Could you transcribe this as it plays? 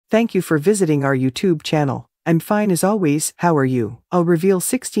Thank you for visiting our YouTube channel. I'm fine as always, how are you? I'll reveal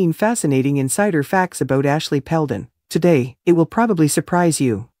 16 fascinating insider facts about Ashley Peldon. Today, it will probably surprise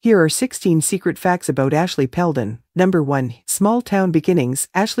you. Here are 16 secret facts about Ashley Peldon. Number 1. Small town beginnings.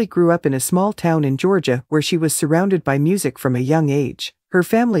 Ashley grew up in a small town in Georgia where she was surrounded by music from a young age. Her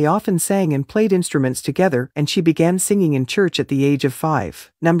family often sang and played instruments together, and she began singing in church at the age of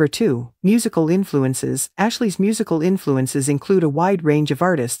 5. Number 2. Musical influences. Ashley's musical influences include a wide range of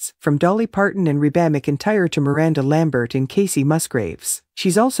artists, from Dolly Parton and Reba McEntire to Miranda Lambert and Casey Musgraves.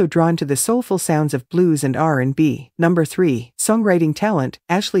 She's also drawn to the soulful sounds of blues and R&B. Number 3. Songwriting talent.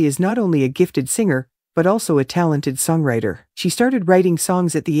 Ashley is not only a gifted singer, but also a talented songwriter. She started writing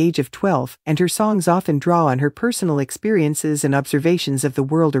songs at the age of 12, and her songs often draw on her personal experiences and observations of the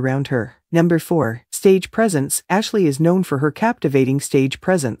world around her. Number 4. Stage presence. Ashley is known for her captivating stage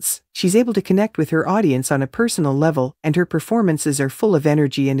presence. She's able to connect with her audience on a personal level, and her performances are full of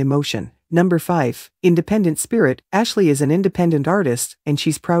energy and emotion. Number 5. Independent spirit. Ashley is an independent artist, and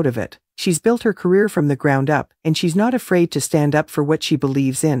she's proud of it. She's built her career from the ground up, and she's not afraid to stand up for what she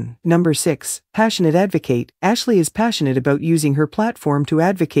believes in. Number 6. Passionate advocate. Ashley is passionate about using her platform to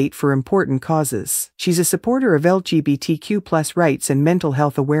advocate for important causes. She's a supporter of LGBTQ+ rights and mental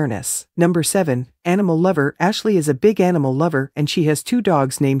health awareness. Number 7. Animal lover. Ashley is a big animal lover, and she has 2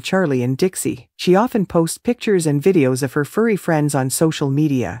 dogs named Charlie and Dixie. She often posts pictures and videos of her furry friends on social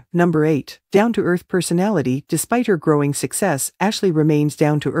media. Number 8. Down-to-earth personality. Despite her growing success, Ashley remains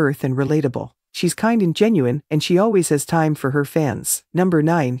down-to-earth and relatable. She's kind and genuine, and she always has time for her fans. Number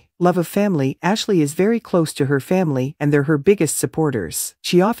 9. Love of family. Ashley is very close to her family, and they're her biggest supporters.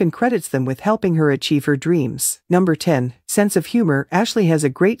 She often credits them with helping her achieve her dreams. Number 10. Sense of humor. Ashley has a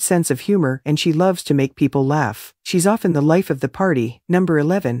great sense of humor, and she loves to make people laugh. She's often the life of the party. Number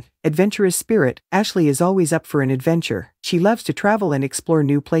 11. Adventurous spirit. Ashley is always up for an adventure. She loves to travel and explore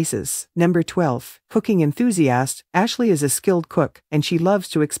new places. Number 12. Cooking enthusiast. Ashley is a skilled cook, and she loves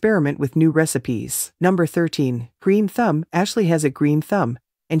to experiment with new recipes. Number 13. Green thumb. Ashley has a green thumb,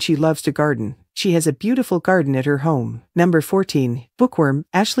 and she loves to garden. She has a beautiful garden at her home. Number 14. Bookworm.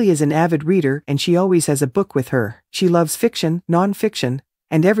 Ashley is an avid reader, and she always has a book with her. She loves fiction, non-fiction,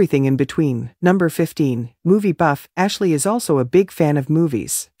 and everything in between. Number 15. Movie buff. Ashley is also a big fan of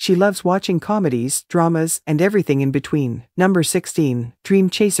movies. She loves watching comedies, dramas, and everything in between. Number 16. Dream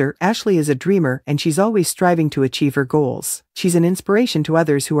chaser. Ashley is a dreamer, and she's always striving to achieve her goals. She's an inspiration to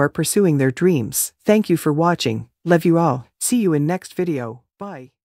others who are pursuing their dreams. Thank you for watching. Love you all. See you in next video. Bye.